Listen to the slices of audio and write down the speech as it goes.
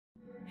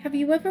Have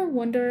you ever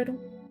wondered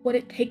what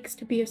it takes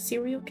to be a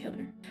serial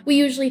killer? We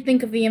usually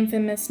think of the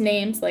infamous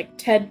names like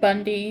Ted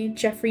Bundy,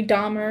 Jeffrey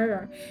Dahmer,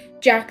 or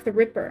Jack the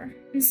Ripper.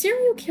 And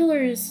serial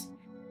killers,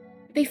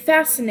 they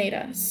fascinate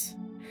us,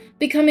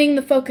 becoming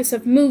the focus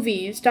of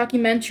movies,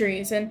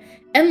 documentaries, and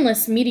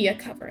endless media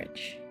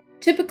coverage.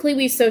 Typically,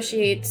 we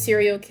associate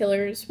serial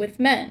killers with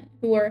men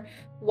who are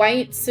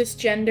white,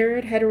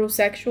 cisgendered,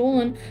 heterosexual,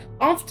 and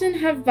often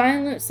have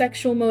violent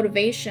sexual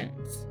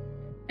motivations.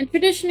 And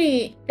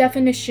traditionally,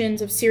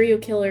 definitions of serial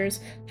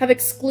killers have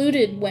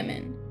excluded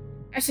women.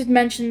 I should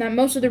mention that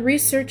most of the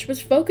research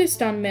was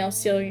focused on male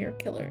serial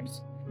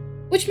killers,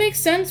 which makes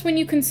sense when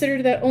you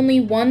consider that only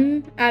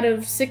 1 out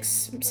of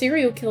 6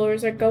 serial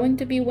killers are going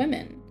to be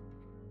women.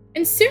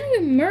 And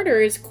serial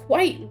murder is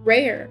quite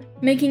rare,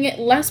 making it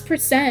less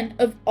 %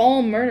 of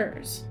all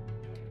murders,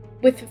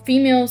 with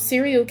female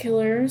serial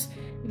killers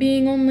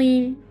being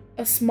only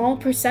a small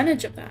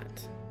percentage of that.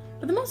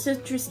 But the most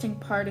interesting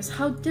part is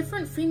how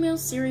different female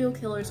serial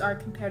killers are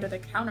compared to their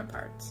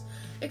counterparts,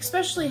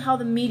 especially how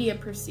the media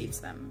perceives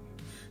them.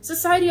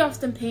 Society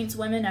often paints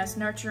women as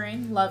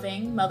nurturing,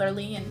 loving,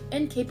 motherly, and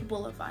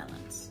incapable of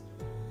violence.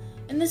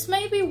 And this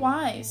may be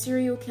why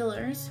serial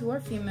killers, who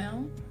are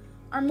female,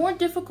 are more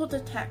difficult to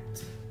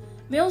detect.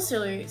 Male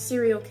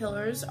serial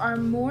killers are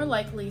more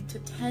likely to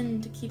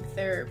tend to keep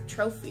their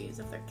trophies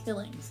of their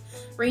killings,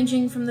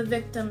 ranging from the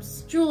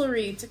victim's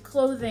jewelry to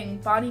clothing,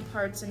 body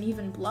parts, and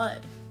even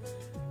blood.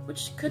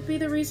 Which could be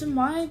the reason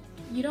why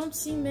you don't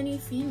see many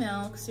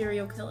female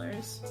serial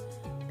killers,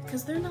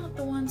 because they're not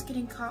the ones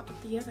getting caught with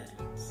the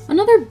evidence.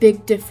 Another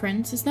big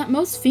difference is that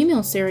most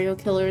female serial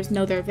killers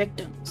know their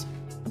victims.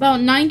 About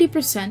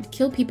 90%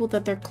 kill people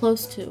that they're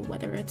close to,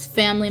 whether it's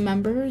family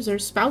members or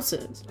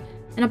spouses.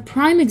 And a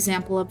prime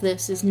example of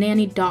this is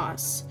Nanny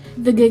Doss,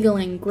 the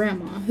giggling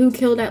grandma, who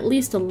killed at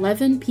least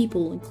 11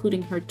 people,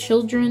 including her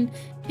children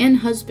and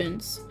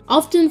husbands,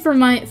 often for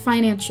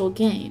financial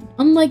gain.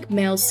 Unlike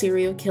male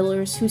serial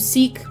killers who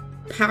seek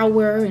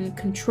power and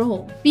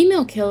control,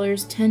 female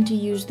killers tend to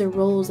use their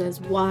roles as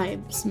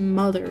wives,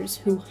 mothers,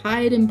 who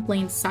hide in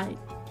plain sight.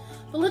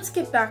 But let's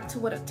get back to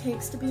what it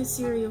takes to be a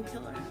serial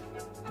killer.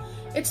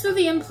 It's through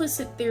the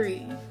implicit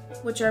theory,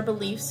 which are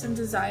beliefs and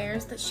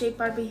desires that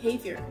shape our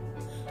behavior.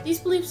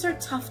 These beliefs are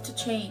tough to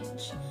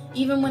change,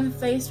 even when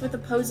faced with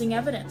opposing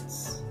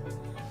evidence.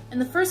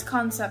 And the first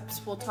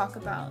concepts we'll talk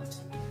about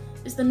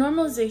is the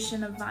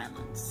normalization of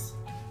violence.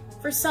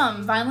 For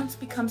some, violence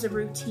becomes a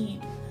routine,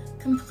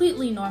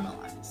 completely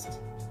normalized.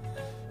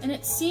 And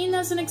it's seen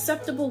as an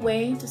acceptable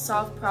way to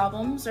solve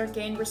problems or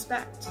gain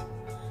respect.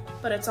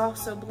 But it's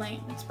also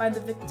blamed by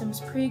the victim's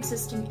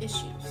pre-existing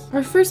issues.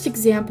 Our first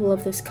example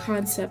of this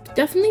concept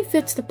definitely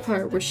fits the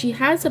part where she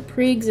has a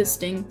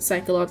pre-existing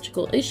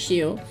psychological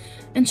issue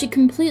and she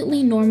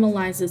completely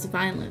normalizes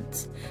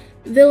violence.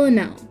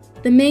 Villanelle,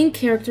 the main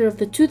character of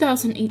the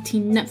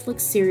 2018 Netflix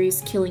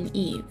series Killing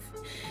Eve.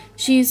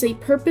 She is a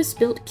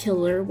purpose-built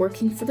killer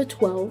working for the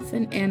 12,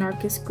 an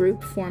anarchist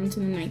group formed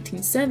in the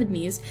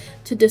 1970s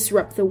to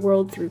disrupt the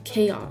world through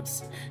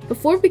chaos.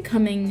 Before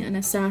becoming an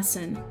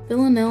assassin,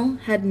 Villanelle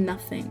had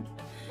nothing.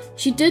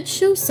 She did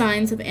show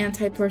signs of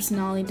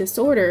anti-personality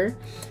disorder,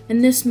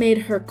 and this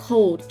made her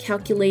cold,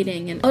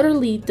 calculating, and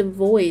utterly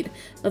devoid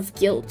of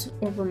guilt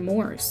or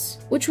remorse,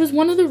 which was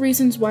one of the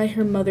reasons why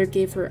her mother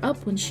gave her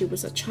up when she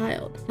was a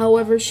child.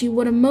 However, she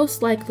would have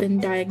most likely been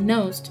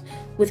diagnosed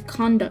with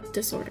conduct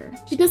disorder.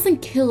 She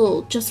doesn't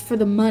kill just for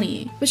the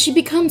money, but she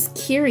becomes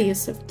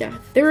curious of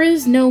death. There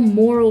is no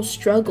moral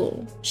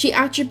struggle. She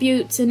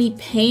attributes any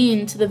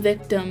pain to the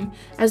victim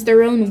as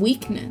their own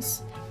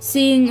weakness,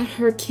 seeing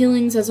her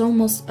killings as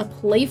almost a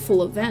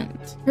playful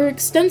event. Her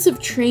extensive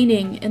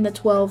training in the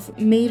 12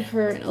 made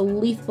her a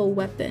lethal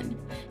weapon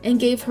and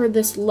gave her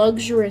this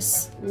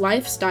luxurious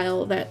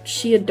lifestyle that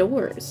she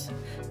adores.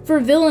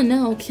 For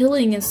Villanelle,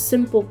 killing is a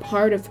simple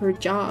part of her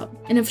job,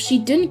 and if she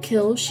didn't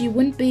kill, she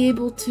wouldn't be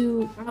able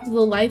to have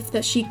the life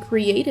that she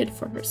created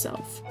for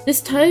herself.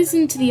 This ties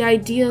into the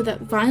idea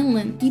that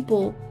violent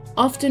people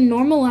often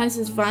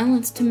normalizes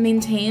violence to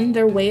maintain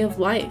their way of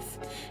life.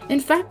 In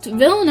fact,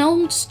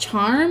 Villanelle's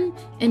charm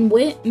and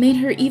wit made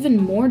her even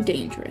more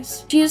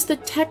dangerous. She is the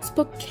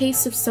textbook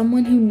case of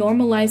someone who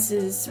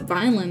normalizes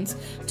violence,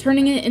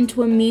 turning it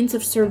into a means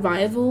of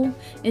survival,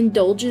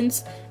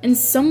 indulgence, and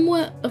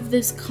somewhat of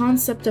this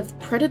concept of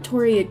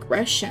predatory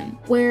aggression,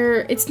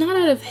 where it's not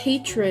out of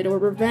hatred or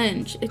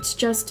revenge, it's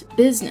just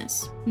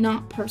business,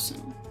 not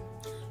personal.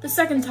 The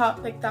second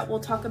topic that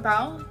we'll talk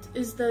about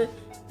is the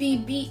be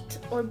beat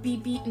or be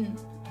beaten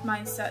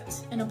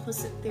mindset in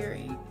implicit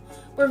theory,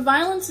 where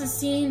violence is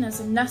seen as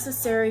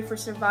necessary for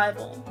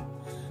survival.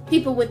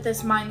 People with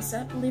this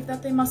mindset believe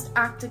that they must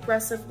act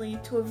aggressively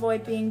to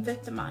avoid being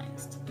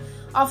victimized,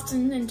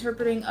 often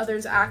interpreting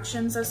others'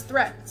 actions as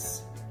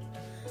threats.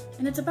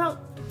 And it's about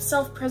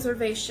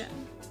self-preservation,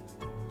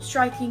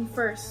 striking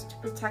first to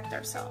protect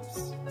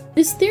ourselves.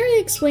 This theory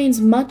explains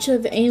much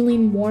of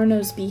Aileen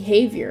Wuornos'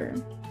 behavior.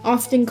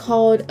 Often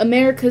called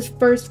America's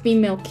first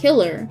female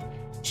killer,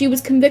 she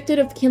was convicted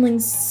of killing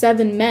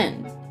 7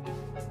 men.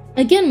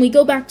 Again, we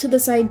go back to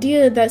this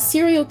idea that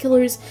serial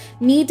killers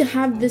need to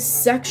have this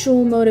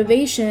sexual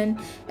motivation,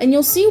 and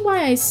you'll see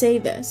why I say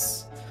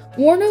this.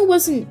 Warno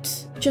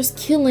wasn't just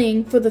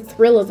killing for the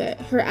thrill of it.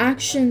 Her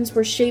actions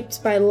were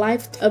shaped by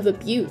life of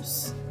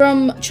abuse.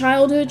 From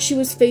childhood, she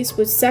was faced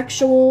with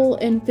sexual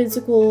and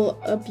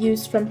physical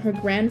abuse from her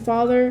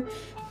grandfather,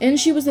 and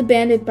she was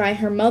abandoned by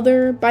her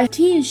mother. By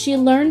teens, she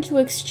learned to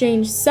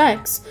exchange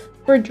sex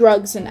for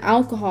drugs and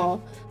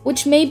alcohol,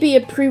 which may be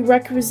a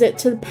prerequisite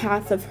to the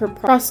path of her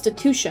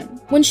prostitution.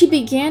 When she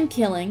began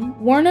killing,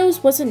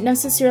 Warnos wasn't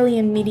necessarily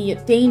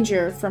immediate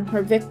danger from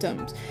her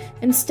victims.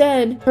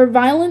 Instead, her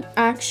violent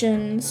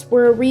actions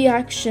were a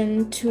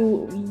reaction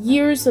to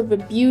years of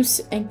abuse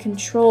and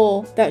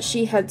control that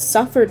she had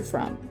suffered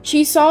from.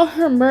 She saw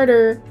her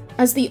murder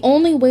as the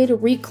only way to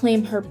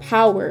reclaim her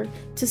power,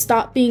 to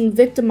stop being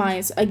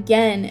victimized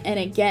again and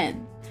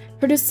again.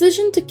 Her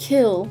decision to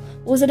kill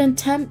was an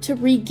attempt to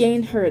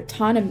regain her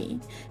autonomy,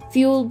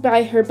 fueled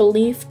by her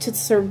belief to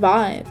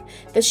survive,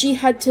 that she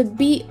had to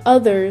beat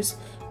others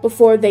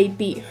before they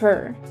beat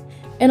her.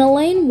 In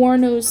Elaine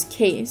Warno's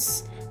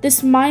case,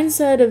 this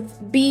mindset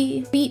of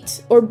be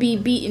beat or be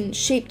beaten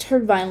shaped her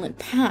violent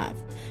path,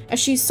 as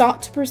she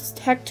sought to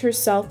protect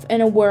herself in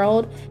a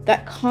world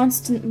that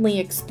constantly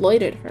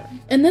exploited her.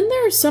 And then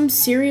there are some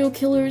serial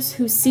killers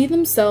who see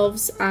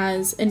themselves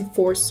as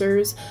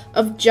enforcers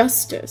of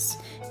justice.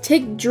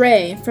 Take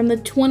Dre from the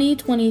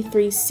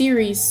 2023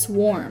 series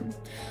Swarm.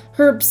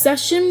 Her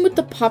obsession with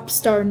the pop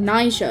star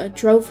Nyjah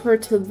drove her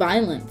to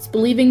violence,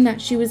 believing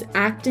that she was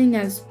acting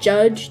as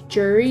judge,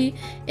 jury,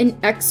 and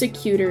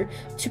executor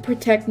to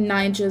protect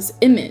Nyjah's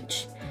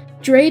image.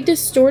 Dre's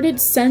distorted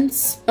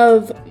sense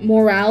of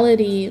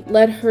morality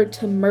led her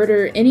to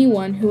murder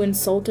anyone who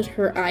insulted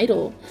her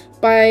idol,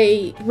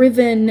 by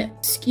driven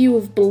skew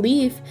of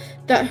belief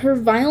that her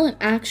violent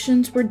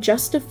actions were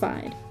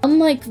justified.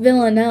 Unlike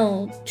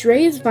Villanelle,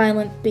 Dre's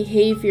violent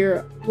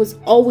behavior was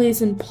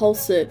always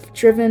impulsive,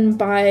 driven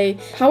by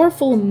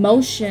powerful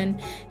emotion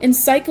and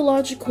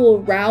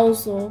psychological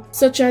arousal,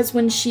 such as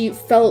when she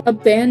felt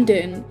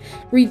abandoned,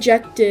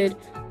 rejected,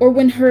 or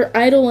when her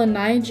idol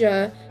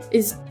Nyjah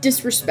is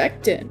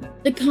disrespected.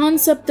 The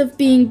concept of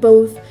being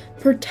both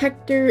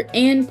protector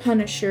and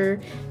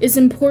punisher is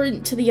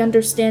important to the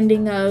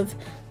understanding of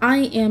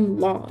I am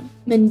law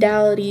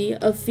mentality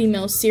of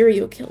female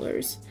serial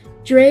killers.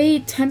 Dre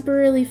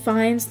temporarily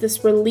finds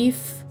this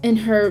relief in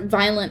her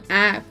violent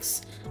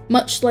acts,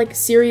 much like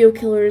serial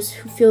killers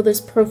who feel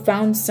this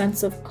profound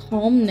sense of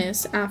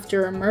calmness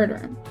after a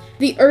murder.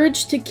 The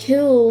urge to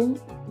kill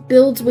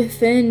builds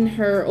within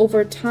her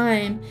over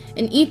time,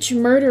 and each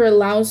murder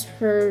allows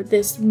her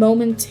this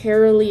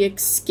momentarily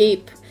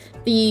escape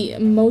the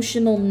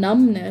emotional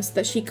numbness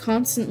that she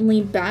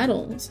constantly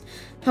battles.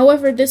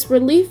 However, this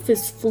relief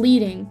is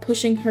fleeting,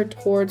 pushing her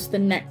towards the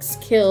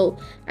next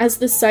kill, as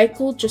the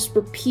cycle just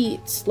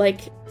repeats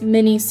like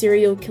many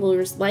serial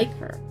killers like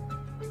her.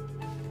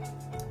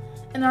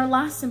 And our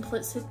last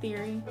implicit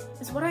theory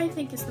is what I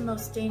think is the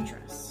most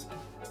dangerous,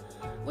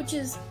 which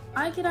is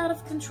I get out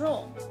of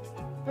control,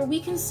 where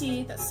we can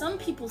see that some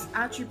people's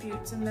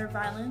attributes in their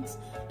violence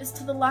is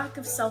to the lack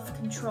of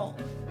self-control,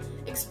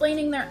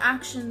 explaining their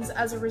actions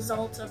as a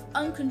result of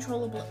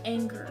uncontrollable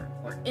anger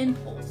or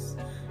impulse,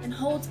 and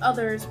holds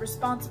others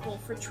responsible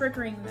for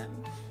triggering them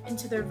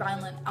into their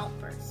violent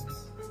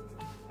outbursts.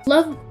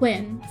 Love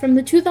Quinn, from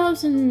the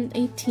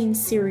 2018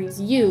 series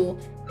You,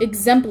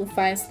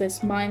 exemplifies this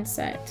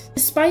mindset.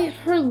 Despite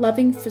her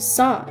loving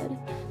facade,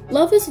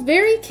 Love is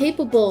very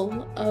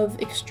capable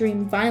of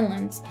extreme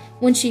violence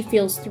when she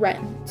feels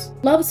threatened.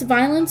 Love's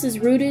violence is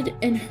rooted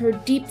in her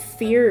deep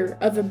fear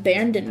of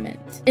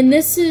abandonment. And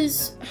this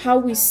is how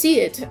we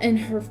see it in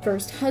her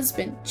first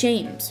husband,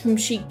 James, whom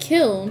she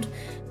killed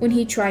when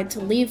he tried to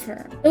leave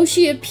her. Though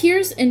she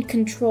appears in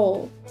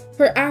control,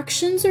 her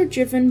actions are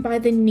driven by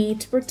the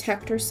need to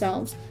protect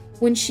herself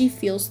when she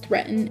feels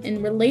threatened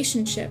in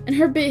relationship, and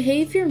her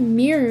behavior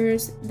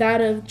mirrors that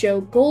of Joe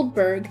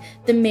Goldberg,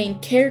 the main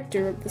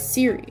character of the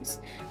series,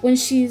 when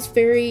she's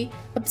very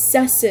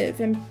obsessive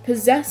and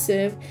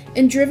possessive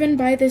and driven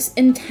by this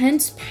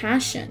intense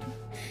passion.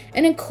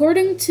 And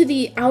according to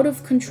the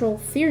out-of-control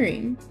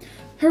theory,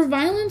 her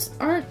violence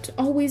aren't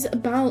always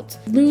about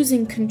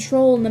losing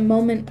control in the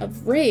moment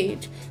of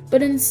rage,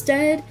 but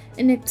instead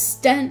an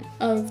extent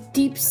of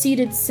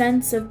deep-seated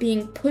sense of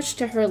being pushed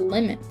to her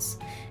limits.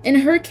 In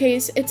her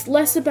case, it's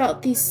less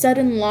about the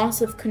sudden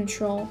loss of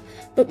control,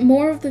 but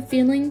more of the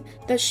feeling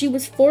that she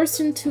was forced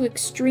into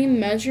extreme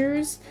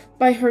measures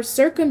by her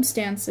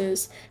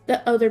circumstances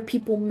that other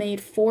people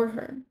made for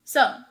her.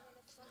 So,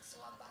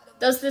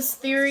 does this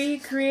theory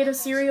create a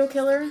serial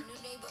killer?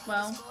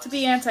 Well, to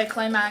be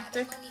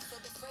anticlimactic,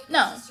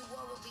 no.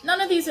 None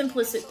of these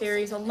implicit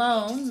theories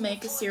alone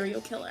make a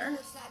serial killer,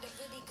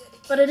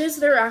 but it is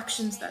their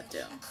actions that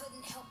do.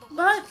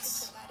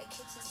 But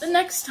the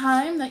next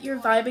time that you're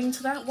vibing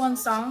to that one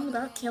song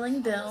about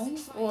killing Bill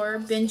or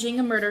binging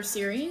a murder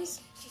series,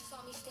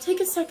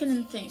 take a second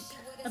and think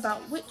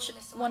about which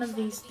one of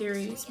these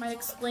theories might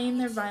explain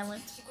their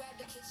violent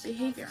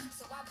behavior.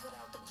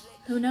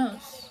 Who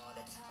knows?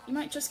 You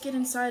might just get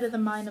inside of the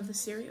mind of the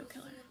serial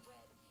killer.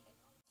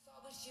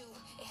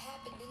 It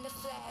happened in the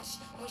flash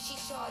when she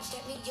charged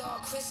at me, y'all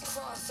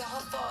crisscross, saw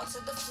her fall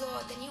to the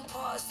floor. Then you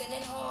paused, and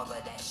in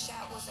horror, that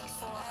shot wasn't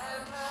for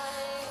her.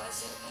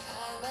 Was it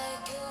I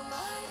like you,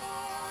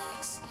 my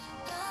ex?